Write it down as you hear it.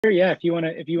Yeah, if you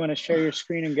wanna share your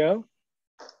screen and go.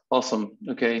 Awesome.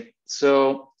 Okay,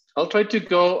 so I'll try to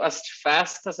go as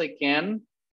fast as I can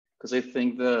because I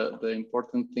think the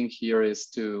important thing here is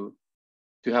to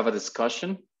have a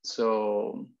discussion.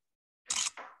 So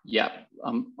yeah,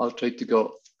 I'll try to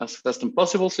go as fast as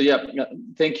possible. So yeah,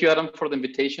 thank you, Adam, for the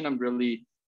invitation. I'm really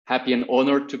happy and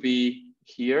honored to be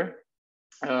here.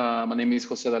 My name is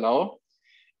José de la O,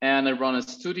 and I run a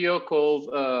studio called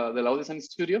the La O Design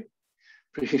Studio,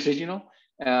 pretty original.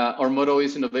 Our motto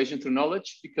is innovation through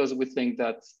knowledge, because we think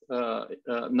that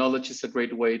knowledge is a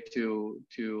great way to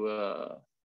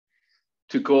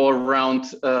go around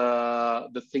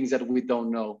the things that we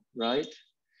don't know, right?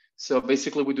 So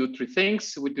basically we do three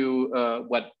things. We do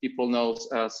what people know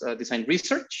as design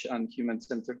research and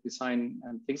human-centered design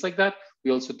and things like that.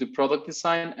 We also do product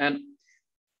design, and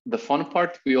the fun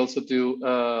part, we also do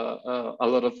a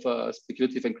lot of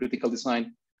speculative and critical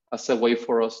design as a way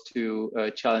for us to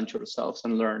challenge ourselves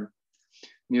and learn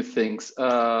new things.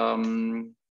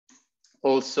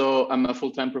 Also, I'm a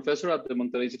full-time professor at the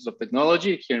Monterrey Institute of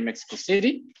Technology here in Mexico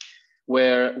City,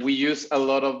 where we use a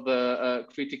lot of the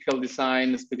critical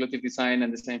design, speculative design,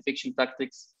 and design fiction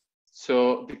tactics,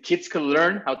 so the kids can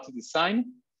learn how to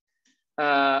design.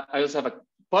 I also have a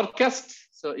podcast,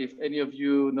 so if any of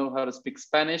you know how to speak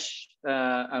Spanish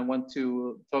and want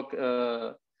to talk,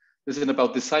 listen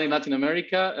about design in Latin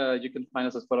America, you can find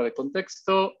us as Fuera de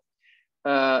Contexto.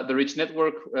 The Rich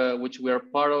Network, which we are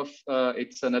part of,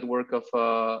 it's a network of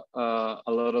a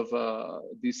lot of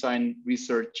design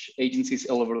research agencies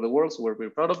all over the world, so we're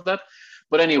very proud of that.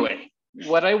 But anyway,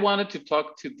 what I wanted to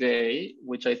talk today,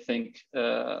 which I think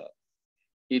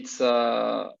it's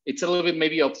a little bit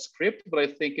maybe off script, but I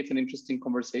think it's an interesting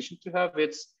conversation to have.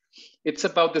 It's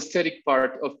about the aesthetic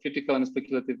part of critical and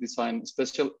speculative design,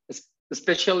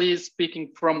 especially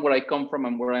speaking from where I come from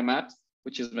and where I'm at,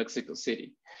 which is Mexico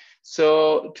City.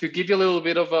 So to give you a little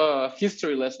bit of a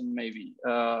history lesson, maybe,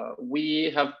 we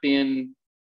have been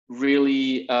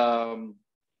really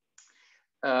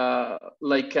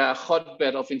like a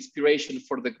hotbed of inspiration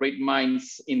for the great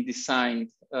minds in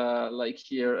design, like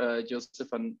here,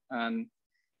 Joseph and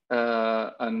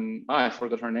I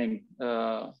forgot her name,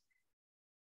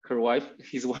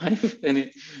 his wife,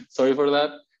 sorry for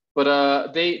that.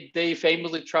 But they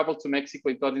famously traveled to Mexico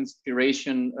and got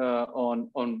inspiration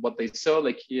on what they saw.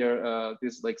 Like here,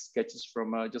 these like sketches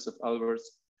from Joseph Albers,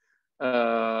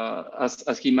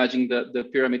 as he imagined the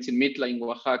pyramids in Mitla in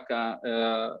Oaxaca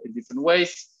in different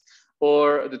ways,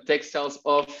 or the textiles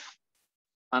of,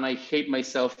 and I hate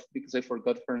myself because I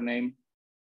forgot her name.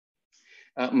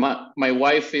 My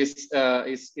wife is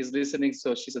listening,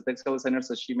 so she's a textile designer,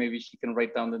 so maybe she can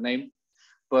write down the name.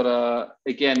 But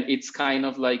again, it's kind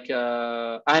of like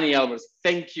Annie Albers.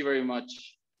 Thank you very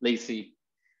much, Lacey.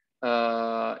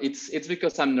 It's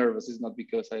because I'm nervous. It's not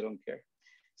because I don't care.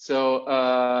 So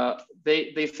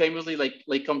they famously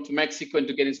like come to Mexico and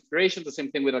to get inspiration. The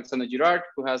same thing with Alexander Girard,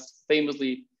 who has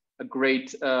famously a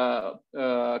great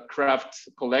craft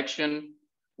collection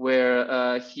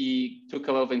where he took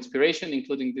a lot of inspiration,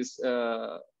 including this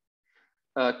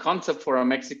concept for a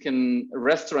Mexican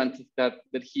restaurant that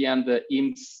he and the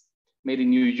Imps made in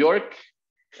New York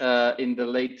in the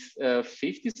late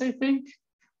 50s, I think,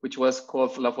 which was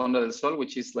called La Fonda del Sol,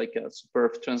 which is like a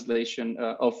superb translation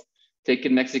of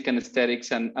taking Mexican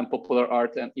aesthetics and popular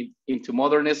art and into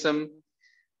modernism.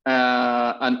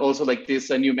 And also like this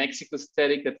New Mexico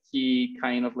aesthetic that he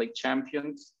kind of like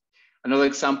champions. Another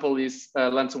example is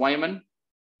Lance Wyman,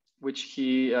 which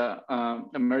he,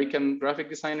 American graphic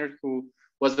designer who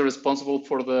was the responsible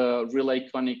for the real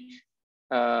iconic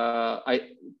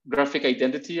graphic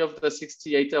identity of the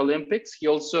 '68 Olympics. He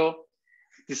also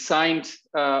designed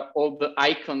all the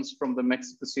icons from the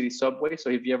Mexico City subway.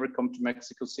 So if you ever come to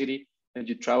Mexico City and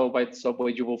you travel by the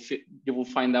subway, you will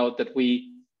find out that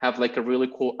we have like a really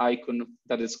cool icon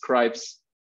that describes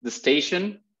the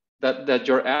station that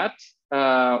you're at,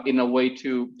 in a way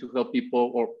to help people,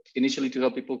 or initially to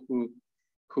help people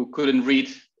who couldn't read,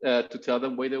 to tell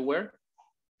them where they were.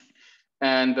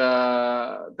 And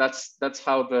that's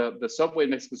how the subway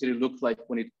in Mexico City looked like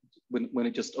when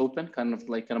it just opened, kind of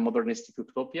like a modernistic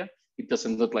utopia. It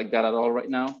doesn't look like that at all right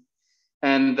now.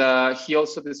 And he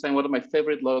also designed one of my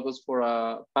favorite logos for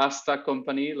a pasta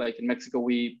company. Like in Mexico,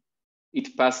 we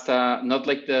eat pasta, not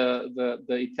like the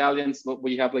Italians, but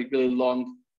we have like really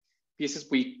long pieces.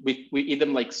 We eat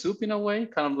them like soup in a way,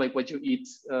 kind of like what you eat,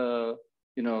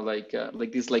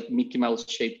 like this like Mickey Mouse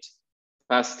shaped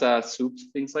pasta soups,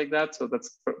 things like that. So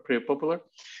that's pretty popular.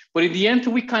 But in the end,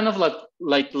 we kind of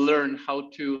like learn how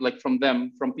to, like from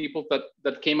people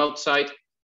that came outside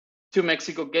to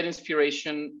Mexico, get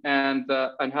inspiration, and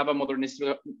have a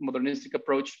modernistic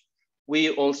approach. We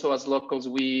also, as locals,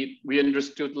 we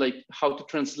understood like how to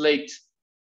translate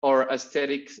our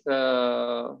aesthetic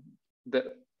the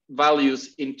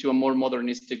values into a more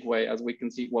modernistic way, as we can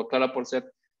see what Clara said,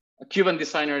 a Cuban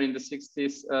designer in the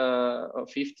 60s or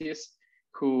 50s,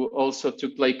 who also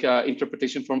took like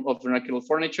interpretation of vernacular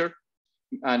furniture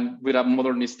and with a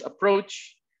modernist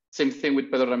approach. Same thing with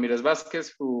Pedro Ramirez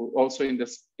Vázquez, who also in the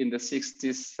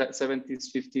 60s, 70s,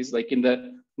 50s, like in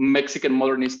the Mexican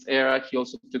modernist era, he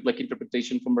also took like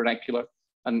interpretation from vernacular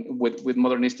and with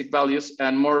modernistic values.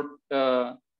 And more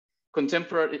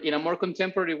contemporary, in a more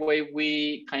contemporary way,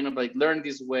 we kind of like learned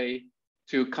this way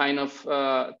to kind of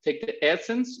take the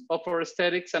essence of our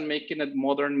aesthetics and making it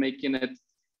modern, making it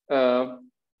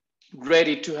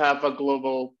ready to have a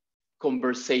global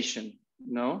conversation,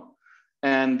 you know?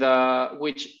 And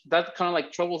which that kind of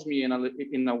like troubles me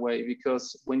in a way,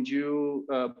 because when you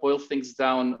boil things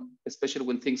down, especially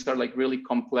when things are like really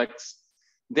complex,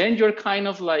 then you're kind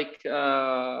of like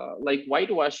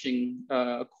whitewashing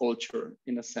culture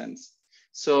in a sense.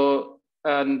 So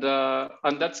and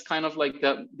that's kind of like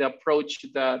the approach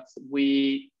that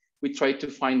we try to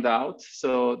find out.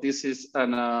 So this is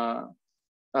an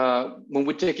when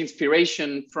we take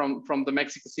inspiration from the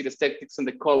Mexico City aesthetics and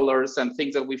the colors and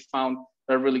things that we found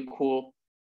are really cool.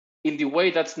 In the way,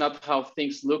 that's not how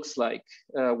things looks like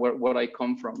where I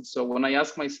come from. So when I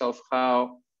ask myself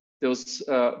how those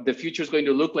the future is going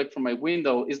to look like from my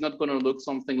window, is not going to look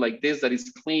something like this, that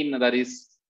is clean, that is,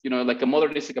 you know, like a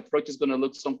modernistic approach, is going to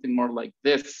look something more like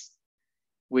this,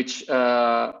 which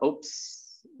let's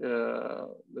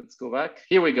go back.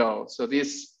 Here we go. So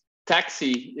this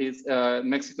taxi is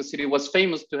Mexico City was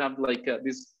famous to have like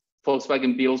these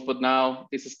Volkswagen Beetles, but now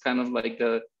this is kind of like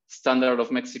the standard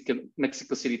of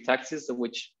Mexico City taxis,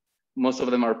 which most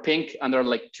of them are pink and they're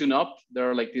like tuned up.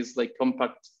 They're like these like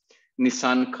compact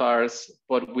Nissan cars,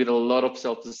 but with a lot of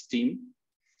self-esteem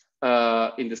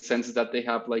in the sense that they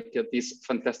have like this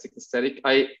fantastic aesthetic.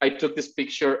 I took this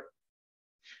picture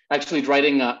actually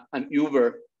riding an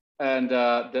Uber, and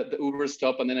the Uber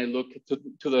stopped, and then I looked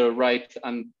to the right,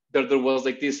 and there was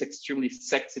like this extremely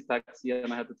sexy taxi,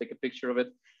 and I had to take a picture of it.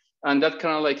 And that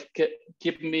kind of like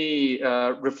kept me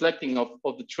reflecting of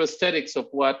the true aesthetics of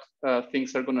what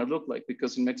things are going to look like,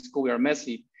 because in Mexico we are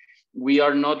messy. We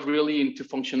are not really into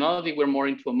functionality, we're more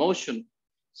into emotion.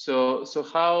 So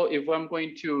how, if I'm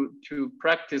going to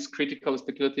practice critical,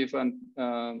 speculative,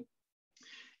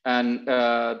 and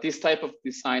this type of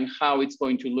design, how it's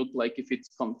going to look like if it's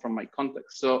come from my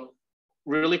context. So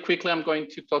really quickly, I'm going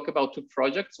to talk about two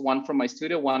projects, one from my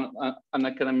studio, one an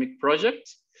academic project.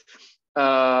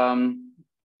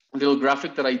 Little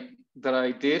graphic that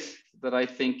I did that I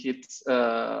think it's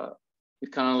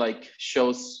it kind of like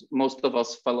shows most of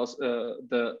us fellows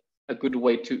a good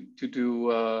way to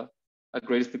do a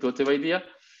great speculative idea.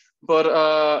 But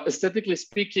aesthetically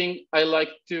speaking, I like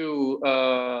to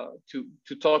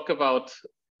talk about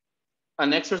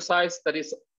an exercise that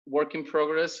is work in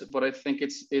progress, but I think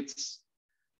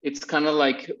it's kind of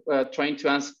like trying to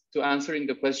answering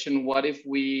the question, what if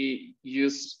we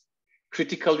use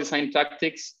critical design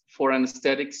tactics for an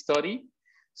aesthetic study?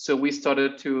 So we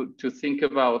started to think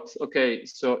about, okay,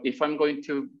 so if I'm going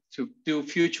to do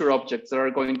future objects that are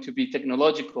going to be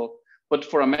technological, but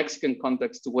for a Mexican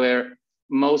context where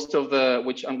most of the,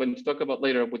 which I'm going to talk about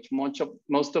later, which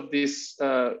most of these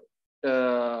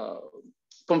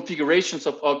configurations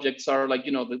of objects are like,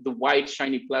 you know, the white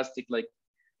shiny plastic, like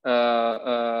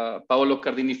Paolo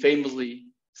Cardini famously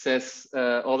says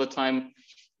all the time.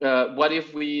 What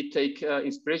if we take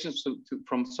inspirations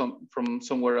from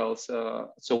somewhere else?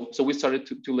 So we started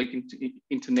to look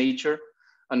into nature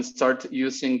and start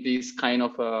using this kind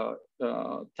of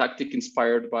tactic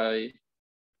inspired by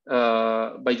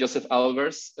Joseph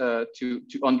Albers to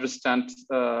understand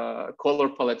color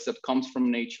palettes that comes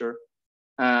from nature,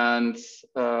 and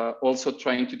also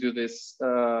trying to do this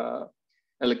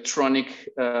electronic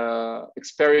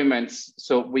experiments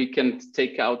so we can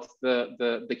take out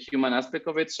the human aspect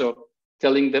of it. So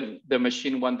telling the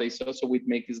machine what they saw, so we'd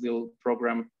make this little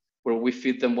program where we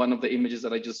feed them one of the images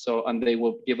that I just saw, and they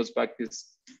will give us back these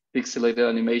pixelated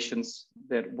animations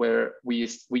that where we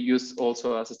use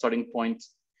also as a starting point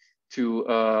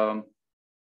to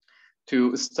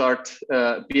start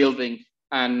building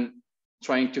and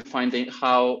trying to find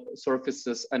how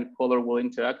surfaces and color will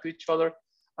interact with each other,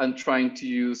 and trying to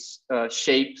use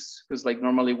shapes, because like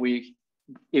normally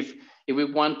if we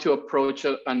want to approach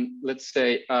let's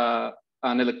say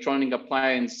an electronic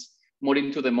appliance more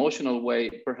into the emotional way,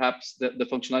 perhaps the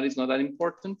functionality is not that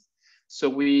important. So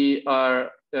we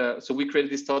are, so we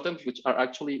created these totems, which are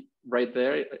actually right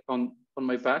there on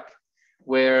my back,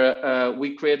 where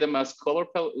we create them as color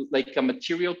palette, like a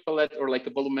material palette or like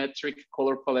a volumetric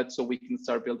color palette, so we can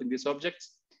start building these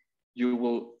objects. You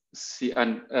will see,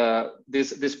 and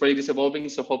this project is evolving,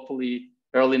 so hopefully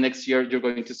early next year you're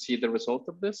going to see the result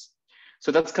of this.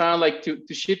 So that's kind of like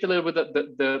to shift a little bit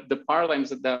the paradigms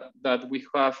that we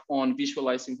have on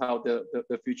visualizing how the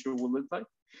future will look like.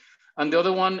 And the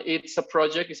other one, it's a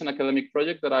project, it's an academic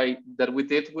project that we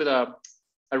did with a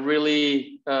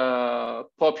really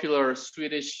popular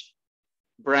Swedish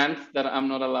brand that I'm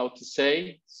not allowed to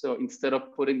say. So instead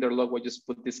of putting their logo, I just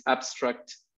put this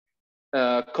abstract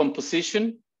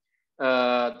composition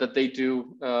that they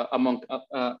do among,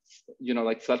 you know,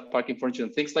 like flat parking furniture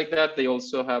and things like that. They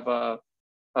also have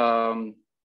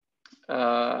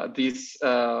this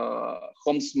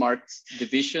home smart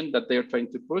division that they're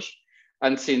trying to push.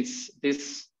 And since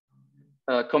this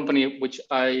company, which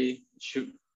I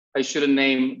shouldn't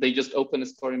name, they just opened a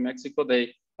store in Mexico.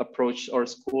 They approached our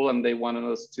school and they wanted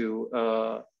us to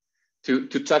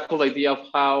tackle the idea of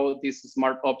how these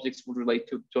smart objects would relate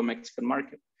to a Mexican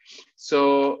market.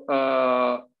 So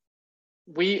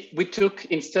we took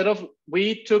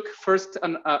first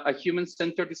a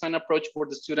human-centered design approach for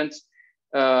the students.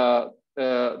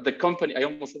 The company, I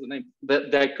almost said the name,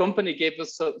 the company gave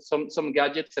us some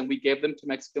gadgets and we gave them to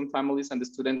Mexican families, and the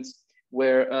students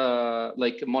were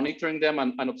like monitoring them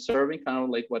and observing, kind of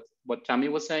like what Tamie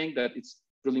was saying, that it's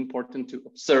really important to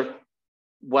observe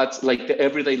what's like the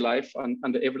everyday life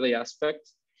and the everyday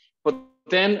aspect. But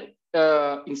then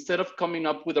instead of coming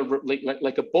up with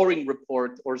like a boring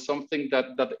report or something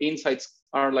that the insights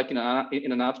are like in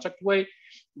an abstract way,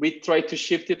 we try to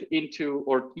shift it into,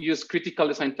 or use critical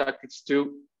design tactics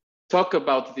to talk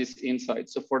about these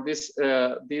insights. So for this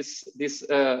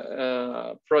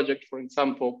project, for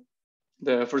example,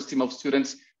 the first team of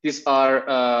students, these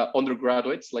are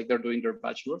undergraduates, like they're doing their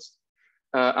bachelor's.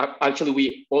 Actually,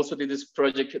 we also did this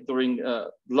project during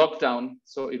lockdown,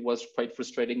 so it was quite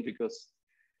frustrating because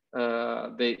a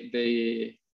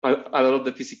lot of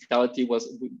the physicality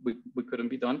was we couldn't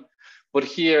be done. But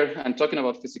here, and talking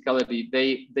about physicality,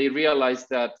 they realized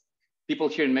that people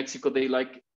here in Mexico, they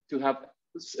like to have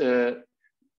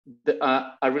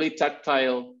a really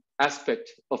tactile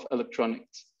aspect of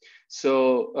electronics.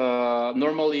 So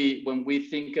normally when we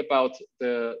think about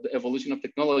the evolution of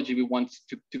technology, we want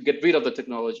to get rid of the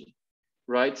technology,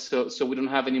 right? So we don't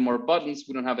have any more buttons,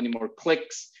 we don't have any more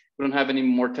clicks, we don't have any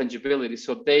more tangibility.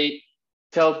 So they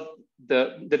tell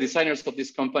the designers of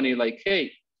this company, like,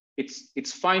 hey,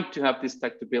 it's fine to have this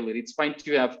tactability. It's fine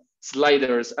to have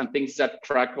sliders and things that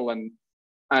crackle and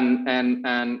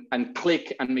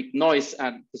click and make noise,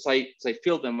 and because I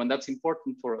feel them, and that's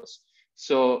important for us.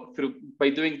 So by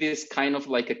doing this kind of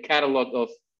like a catalog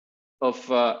of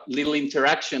little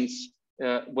interactions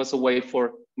was a way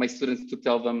for my students to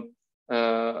tell them,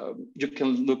 you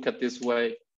can look at this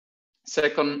way.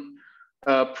 Second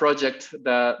project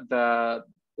that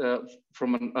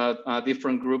from a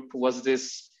different group was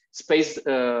this space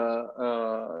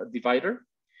divider,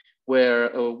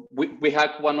 where we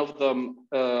hacked one of them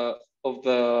of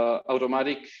the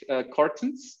automatic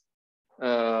curtains.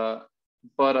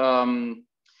 But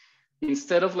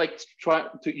instead of like trying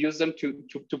to use them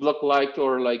to block light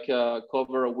or like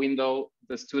cover a window,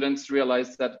 the students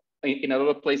realized that in a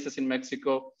lot of places in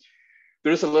Mexico,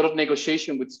 there's a lot of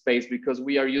negotiation with space, because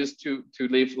we are used to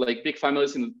live like big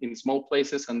families in small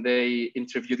places. And they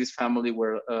interviewed this family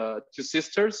where two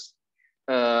sisters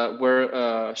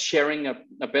were sharing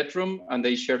a bedroom, and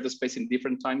they shared the space in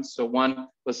different times. So one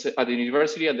was at the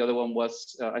university and the other one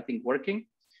was, I think, working.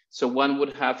 So one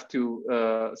would have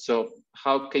to, so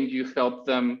how can you help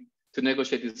them to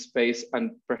negotiate this space?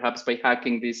 And perhaps by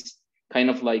hacking these kind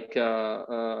of like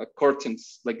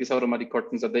curtains, like these automatic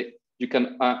curtains that you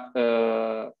can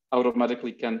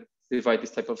automatically can divide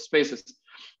this type of spaces.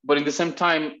 But in the same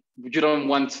time, you don't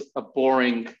want a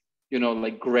boring, you know,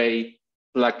 like gray,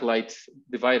 black light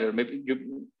divider. Maybe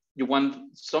you want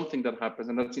something that happens,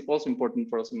 and that's also important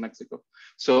for us in Mexico.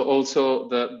 So also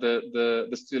the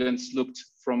students looked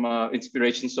from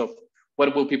inspirations of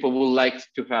what people will like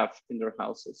to have in their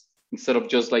houses, instead of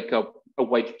just like a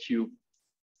white cube,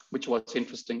 which was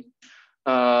interesting.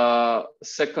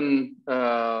 Second,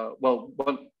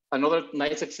 another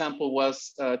nice example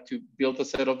was to build a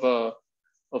set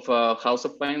of house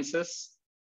appliances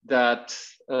that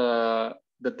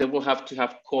they will have to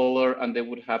have color, and they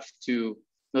would have to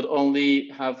not only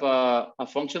have a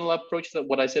functional approach, that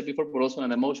what I said before, but also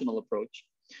an emotional approach.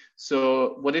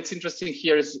 So what it's interesting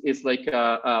here is like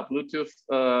a Bluetooth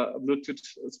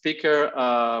speaker,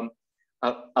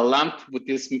 a lamp with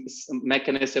this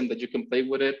mechanism that you can play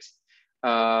with it,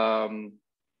 a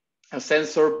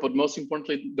sensor, but most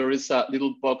importantly, there is a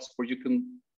little box where you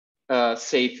can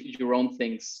save your own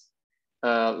things,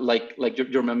 like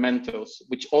your mementos,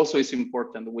 which also is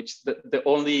important, which the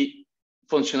only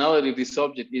functionality of this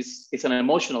object is an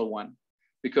emotional one,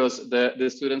 because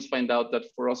the students find out that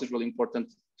for us it's really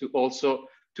important to also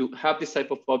to have this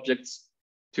type of objects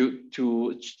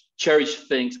to cherish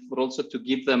things, but also to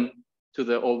give them to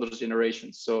the older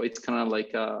generations. So it's kind of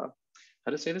like, how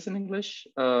to say this in English?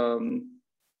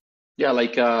 Yeah,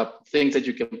 like things that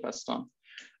you can pass on.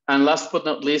 And last but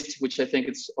not least, which I think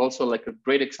it's also like a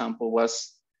great example,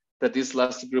 was that this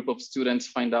last group of students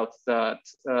find out that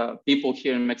people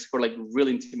here in Mexico are like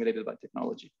really intimidated by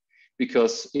technology,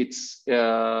 because it's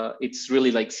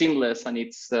really like seamless, and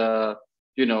it's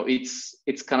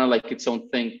it's kind of like its own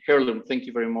thing. Heirloom, thank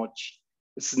you very much.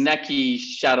 Snacky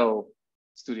Shadow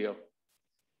Studio.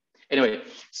 Anyway,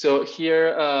 so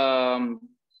here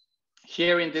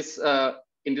in this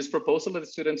proposal that the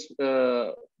students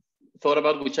thought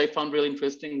about, which I found really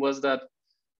interesting, was that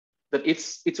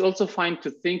it's also fine to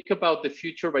think about the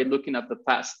future by looking at the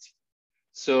past.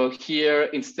 So here,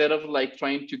 instead of like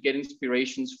trying to get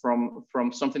inspirations from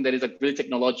something that is like really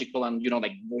technological and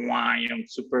like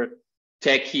super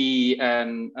techy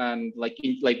and like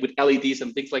with LEDs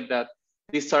and things like that,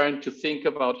 they started to think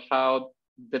about how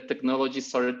the technology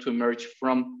started to emerge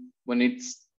from when it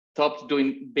stopped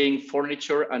being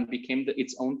furniture and became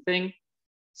its own thing.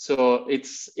 So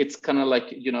it's kind of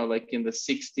like like in the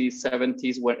 60s,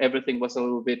 70s, where everything was a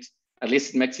little bit, at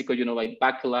least in Mexico, like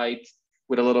backlight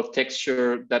with a lot of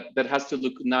texture that has to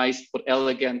look nice but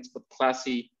elegant but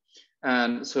classy.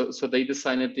 And so they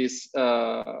designed this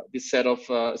set of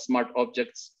smart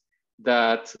objects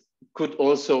that could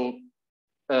also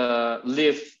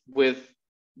live with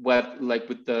like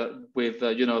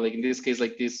in this case,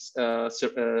 like this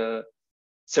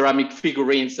ceramic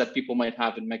figurines that people might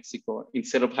have in Mexico,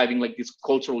 instead of having like this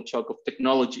cultural shock of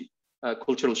technology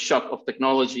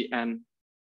and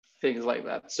things like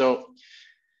that. So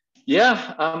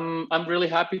yeah, I'm really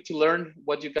happy to learn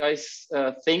what you guys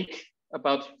think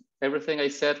about everything I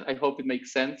said. I hope it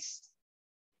makes sense.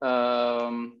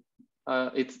 This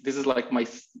is like my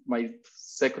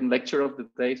second lecture of the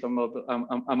day, so I'm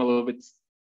a little bit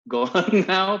gone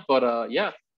now, but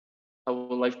yeah, I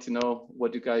would like to know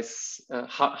what you guys,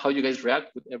 how you guys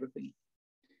react with everything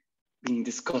being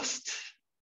discussed.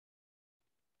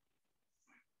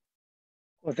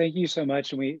 Well, thank you so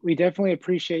much. And we definitely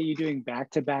appreciate you doing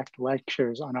back-to-back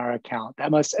lectures on our account. That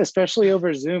must, especially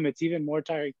over Zoom, it's even more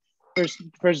tiring.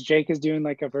 First Jake is doing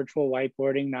like a virtual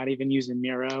whiteboarding, not even using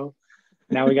Miro.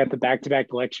 Now we got the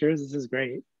back-to-back lectures. This is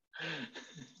great.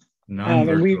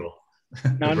 Non-virtual.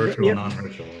 Virtual, yep.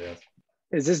 Non-virtual, yes.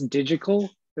 Is this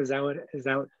digital? Is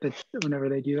that whenever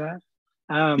they do that?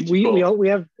 We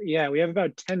have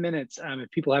about 10 minutes.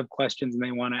 If people have questions and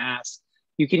they want to ask,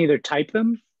 you can either type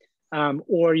them,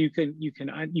 or you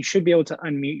should be able to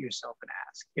unmute yourself and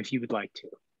ask if you would like to.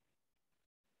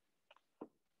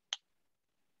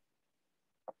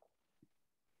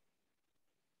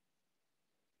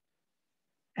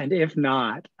 And if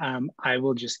not, I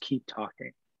will just keep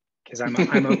talking because I'm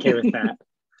okay with that.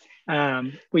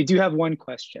 We do have one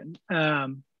question.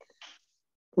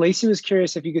 Lacey was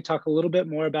curious if you could talk a little bit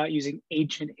more about using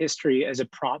ancient history as a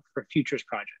prompt for futures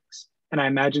projects. And I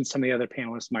imagine some of the other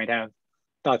panelists might have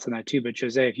thoughts on that too, but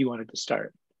Jose, if you wanted to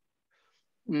start.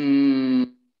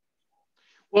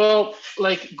 Well,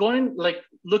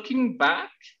 looking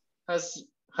back has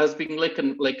been like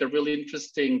a really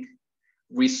interesting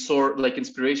resource, like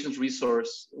inspirations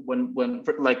resource when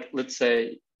let's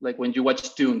say like when you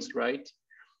watch Dunes, right?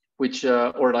 Which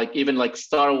or like even like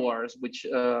Star Wars, which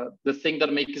the thing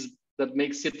that makes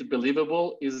it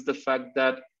believable is the fact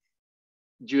that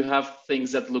you have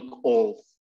things that look old,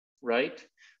 right?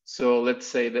 So let's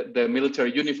say that the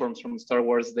military uniforms from Star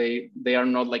Wars, they are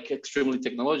not like extremely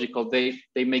technological. They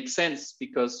make sense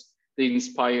because they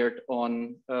inspired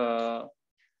on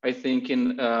I think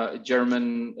in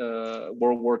German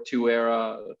World War II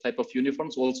era type of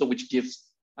uniforms also, which gives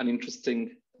an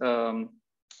interesting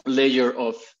layer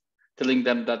of telling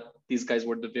them that these guys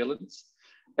were the villains.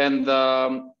 And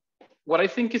what I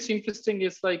think is interesting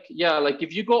is like, yeah, like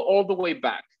if you go all the way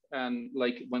back and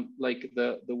like when like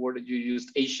the word that you used,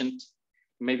 ancient,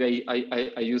 maybe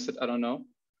I use it, I don't know.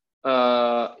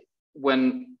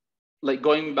 When like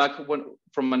going back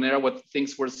from an era where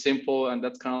things were simple and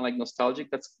that's kind of like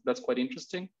nostalgic, that's quite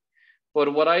interesting.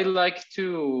 But what I like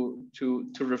to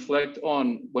reflect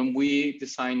on when we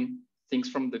design things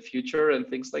from the future and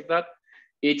things like that,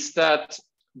 it's that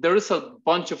there is a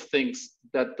bunch of things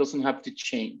that doesn't have to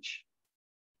change,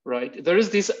 right? There is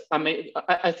this,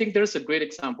 I think there's a great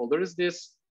example. There is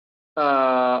this,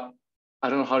 I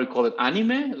don't know how to call it,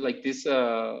 anime, like this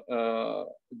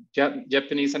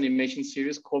Japanese animation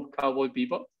series called Cowboy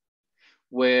Bebop,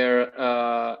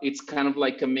 where it's kind of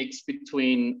like a mix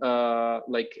between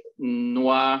like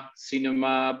noir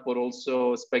cinema, but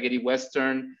also spaghetti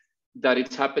Western, that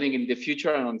it's happening in the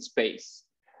future and on space.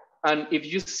 And if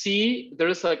you see, there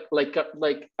is like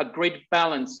a great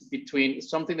balance between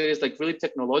something that is like really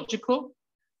technological,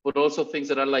 but also things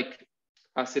that are like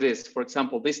as it is. For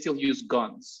example, they still use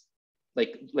guns,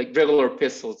 like regular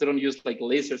pistols. They don't use like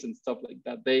lasers and stuff like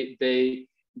that. They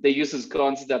use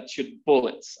guns that shoot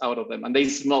bullets out of them, and they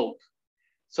smoke,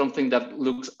 something that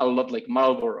looks a lot like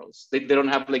Marlboros. They don't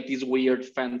have like this weird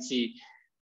fancy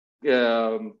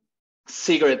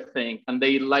cigarette thing, and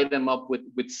they light them up with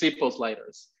Zippo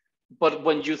lighters. But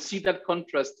when you see that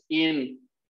contrast in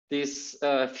this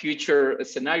future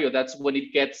scenario, that's when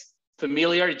it gets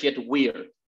familiar yet weird,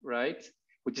 right?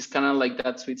 Which is kind of like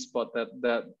that sweet spot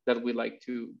that we like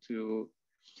to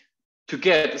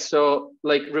get. So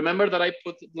like, remember that I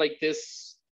put like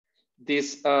this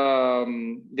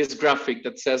graphic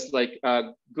that says like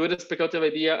a good speculative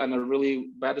idea and a really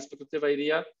bad speculative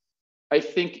idea. I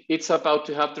think it's about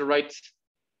to have the right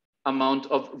amount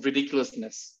of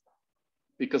ridiculousness,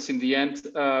 because in the end,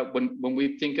 when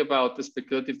we think about the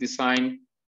speculative design,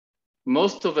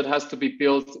 most of it has to be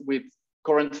built with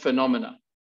current phenomena.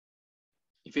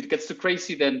 If it gets too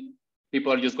crazy, then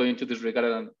people are just going to disregard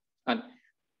it and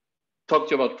talk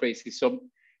to you about crazy. So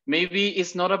maybe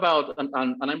it's not about, and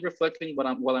I'm reflecting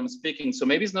while I'm speaking, so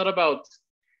maybe it's not about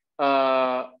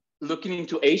looking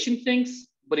into ancient things,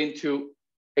 but into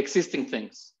existing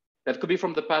things that could be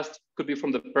from the past, could be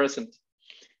from the present,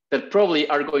 that probably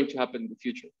are going to happen in the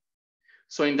future.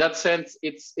 So in that sense,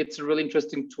 it's a really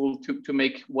interesting tool to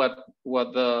make what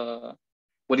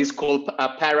is called a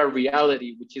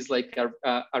para-reality, which is like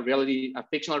a reality, a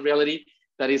fictional reality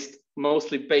that is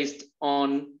mostly based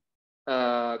on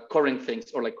current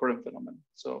things or like current phenomena.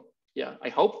 So yeah, I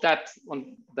hope that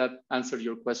answered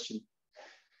your question.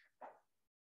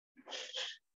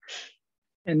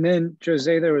 And then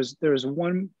Jose, there was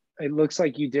one, it looks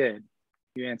like you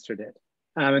answered it.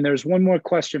 And there's one more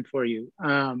question for you.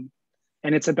 And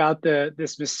it's about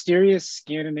this mysterious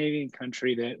Scandinavian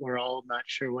country that we're all not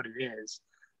sure what it is.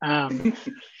 Yeah,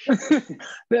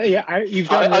 you've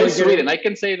got really Sweden. I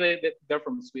can say that they're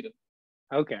from Sweden.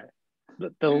 Okay,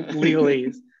 the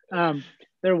legalese.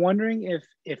 They're wondering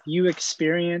if you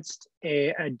experienced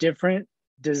a different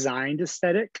design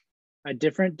aesthetic.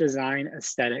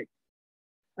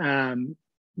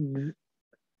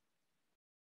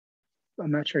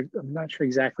 I'm not sure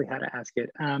exactly how to ask it.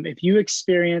 If you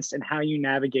experienced and how you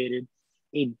navigated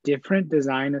a different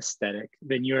design aesthetic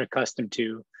than you're accustomed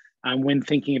to when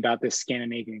thinking about this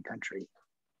Scandinavian country.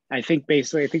 I think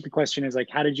the question is like,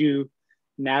 how did you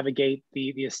navigate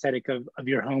the aesthetic of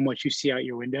your home, what you see out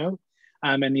your window,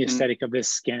 and the aesthetic of this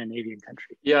Scandinavian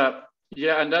country? Yeah,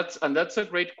 and that's a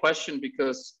great question,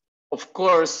 because of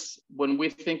course, when we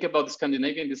think about the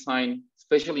Scandinavian design,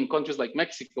 especially in countries like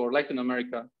Mexico or Latin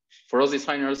America, for us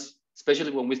designers,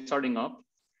 especially when we're starting up,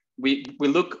 we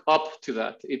look up to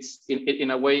that. It's in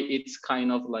a way, it's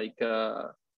kind of like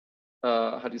how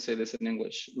do you say this in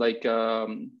English? Like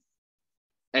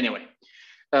anyway,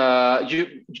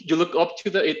 you look up to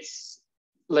that. It's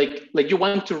like you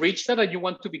want to reach that and you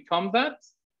want to become that.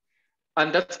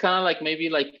 And that's kind of like maybe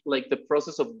like the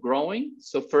process of growing.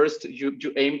 So first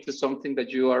you aim to something that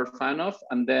you are a fan of,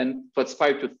 and then to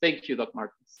aspire to. Thank you, Doc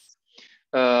Martens.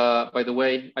 By the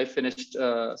way, I finished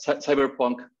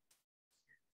Cyberpunk.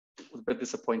 I was a bit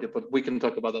disappointed, but we can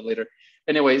talk about that later.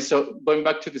 Anyway, so going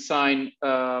back to design,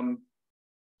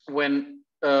 when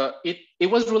it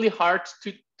was really hard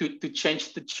to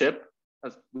change the chip,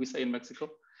 as we say in Mexico,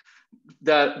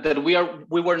 that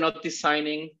we were not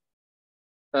designing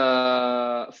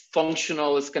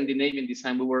functional Scandinavian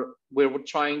design. We were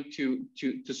trying to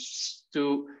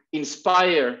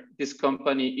inspire this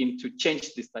company into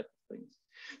change this type of things.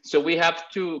 So we have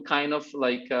to kind of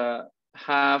like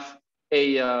have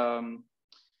a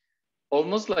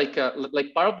almost like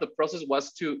part of the process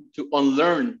was to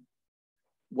unlearn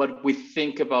what we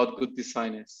think about good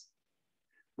design is,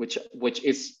 which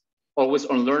is always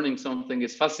unlearning something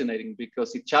is fascinating,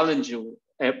 because it challenges you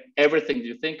everything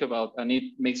you think about, and it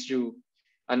makes you,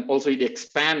 and also it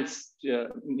expands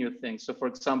new things. So for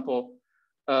example,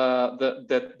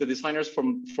 the designers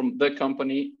from the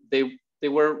company, they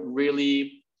were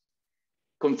really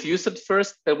confused at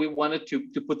first that we wanted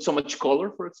to put so much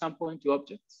color, for example, into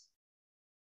objects.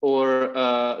 or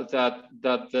that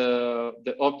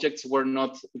the objects were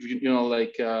not,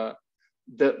 like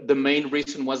the main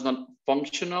reason was not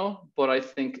functional, but I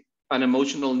think an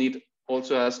emotional need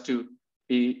also has to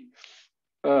be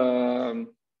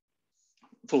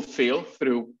fulfilled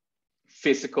through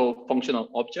physical functional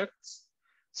objects.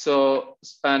 So,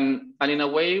 and in a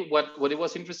way, what it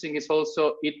was interesting is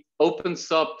also it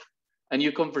opens up a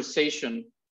new conversation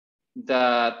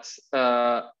that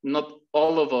not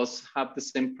all of us have the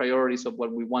same priorities of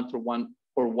what we want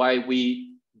or why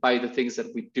we buy the things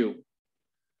that we do.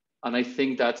 And I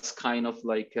think that's kind of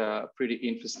like pretty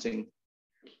interesting.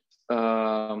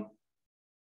 Yeah,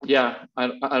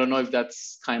 I don't know if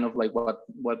that's kind of like what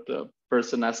the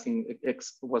person asking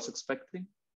was expecting.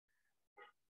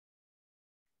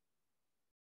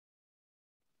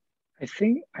 I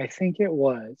think it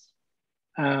was.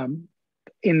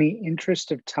 In the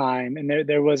interest of time, and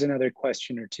there was another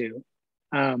question or two,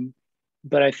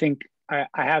 but I think I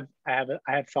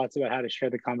have thoughts about how to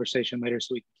share the conversation later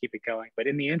so we can keep it going. But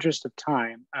in the interest of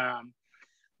time,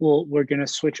 we're going to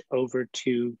switch over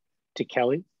to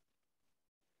Kelly.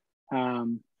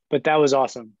 But that was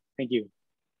awesome. Thank you.